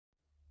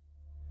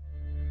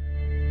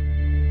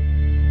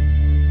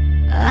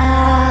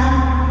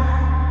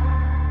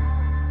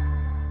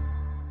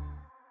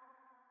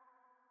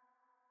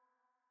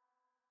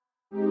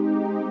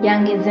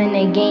youngins in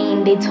the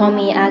game, they told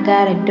me I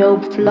got a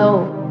dope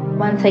flow.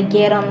 Once I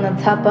get on the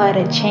top of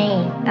the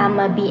chain,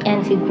 I'ma be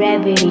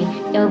anti-gravity.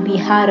 It'll be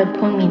hard to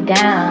pull me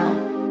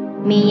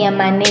down. Me and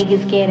my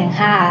niggas getting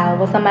high.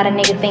 Well, some other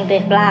niggas think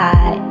they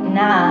fly.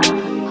 Nah,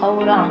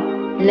 hold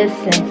on,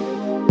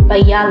 listen.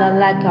 But y'all are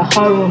like a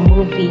horror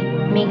movie.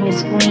 Make me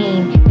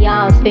scream.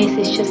 Y'all's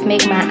faces just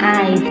make my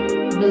eyes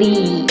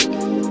bleed.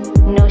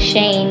 No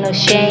shame, no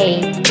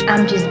shade.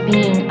 I'm just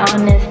being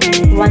honest.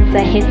 Once I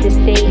hit the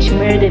stage,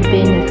 murder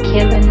business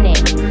killing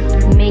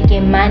it.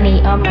 Making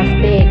money on my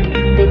spec.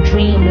 The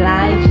dream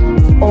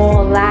life,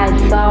 all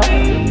lives off.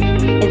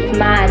 It's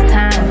my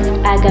time.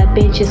 I got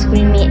bitches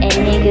screaming and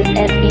niggas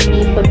asking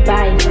me for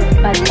advice.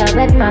 But tell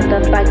that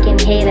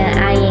motherfucking hater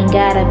I ain't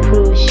gotta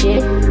prove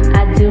shit.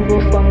 I do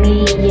it for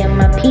me and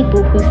my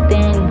people who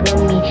stand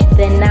with me.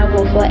 Then I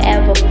will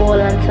forever fall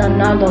until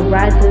Nolo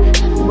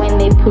rises. When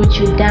they put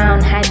you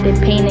down, hide the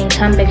pain and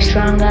come back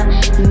stronger.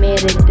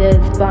 Made it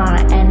this far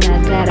and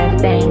I gotta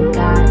thank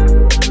God.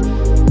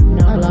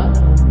 Nolo.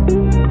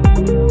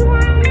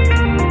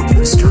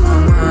 You're a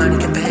strong one, you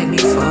can beg me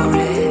for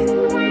it.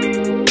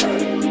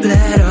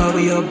 Blood over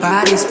your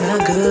body smell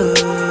good.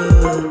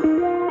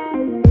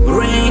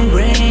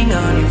 Ring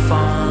on your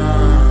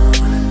phone.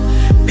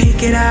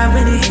 Pick it up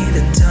when you hit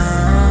the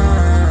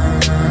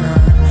tone.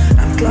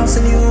 I'm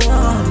closing you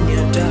on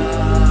your door.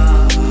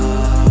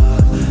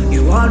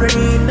 You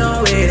already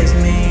know it is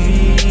me.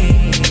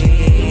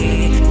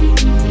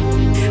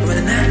 When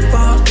the night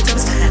falls, bitch, I'm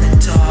standing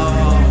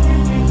tall.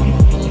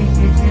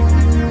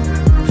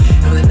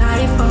 And when the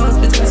night falls,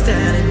 bitch, I'm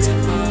standing tall.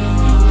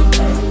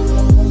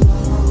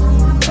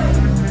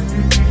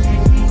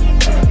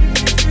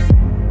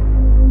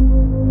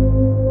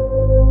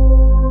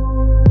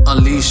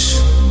 Unleash.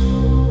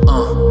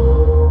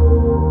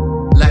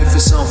 Life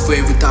is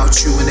unfair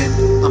without you in it.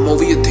 I'm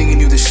over here thinking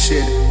you the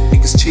shit.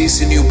 Niggas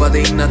chasing you, but they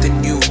ain't nothing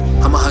new.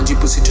 I'm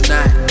 100%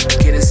 tonight.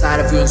 Get inside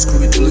of you and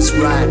screw it till it's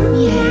right.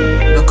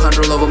 No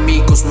control over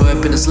me, cause my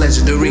weapon is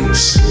legendary.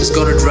 It's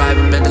gonna drive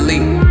him mentally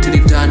till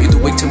deep down, you the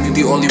victim, you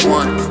the only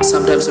one.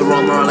 Sometimes I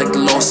roam around like the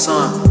lost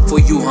son. For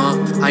you, huh?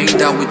 I ain't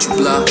down with you,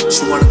 blood.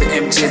 She wanted the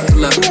MJ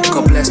thriller.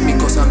 God bless me,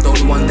 cause I'm the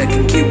only one that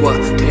can keep her.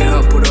 Take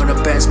her, put her on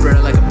a bed, spread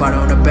her like a butter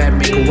on a bed,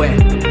 make her wet.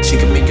 She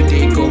can make your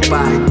day go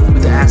by.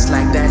 With an ass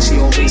like that, she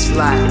always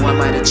fly. Who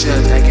am I to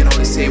judge? I can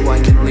only say what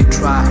I can only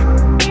try.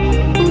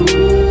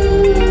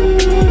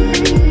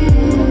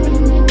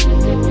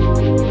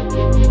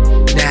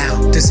 Now,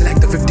 this is like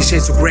the 50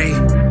 Shades of Grey.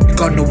 You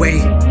got no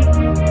way.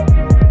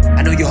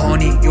 I know you're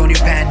horny, you're on your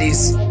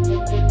panties.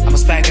 I'ma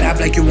spike it up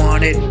like you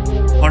want it.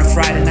 On a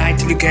Friday night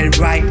till you get it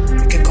right.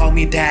 You can call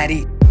me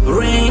daddy.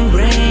 Ring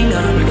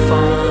on your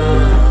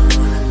phone.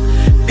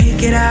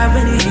 Pick it up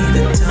when you hit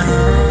the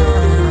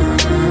tone.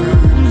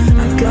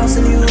 I'm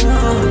closing you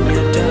on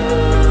your door.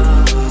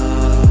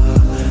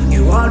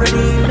 You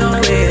already know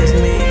it's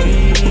me.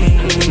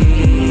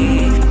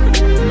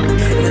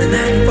 When the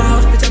night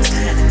falls, bitch, I'm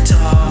standing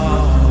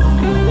tall.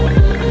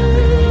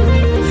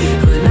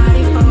 When the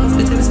night falls,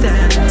 bitch, I'm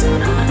standing tall.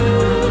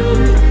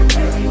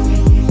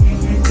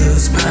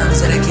 Goosebumps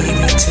that I gave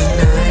you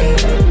tonight.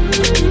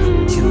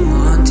 You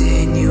want it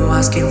and you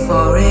asking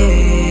for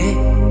it.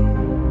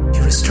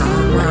 You're a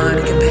strong one,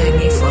 you can beg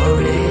me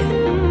for it.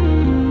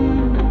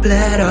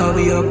 Blood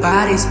over your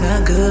body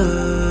smell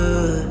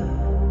good.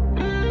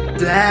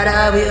 Blood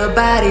over your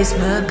body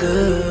smell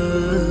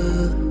good.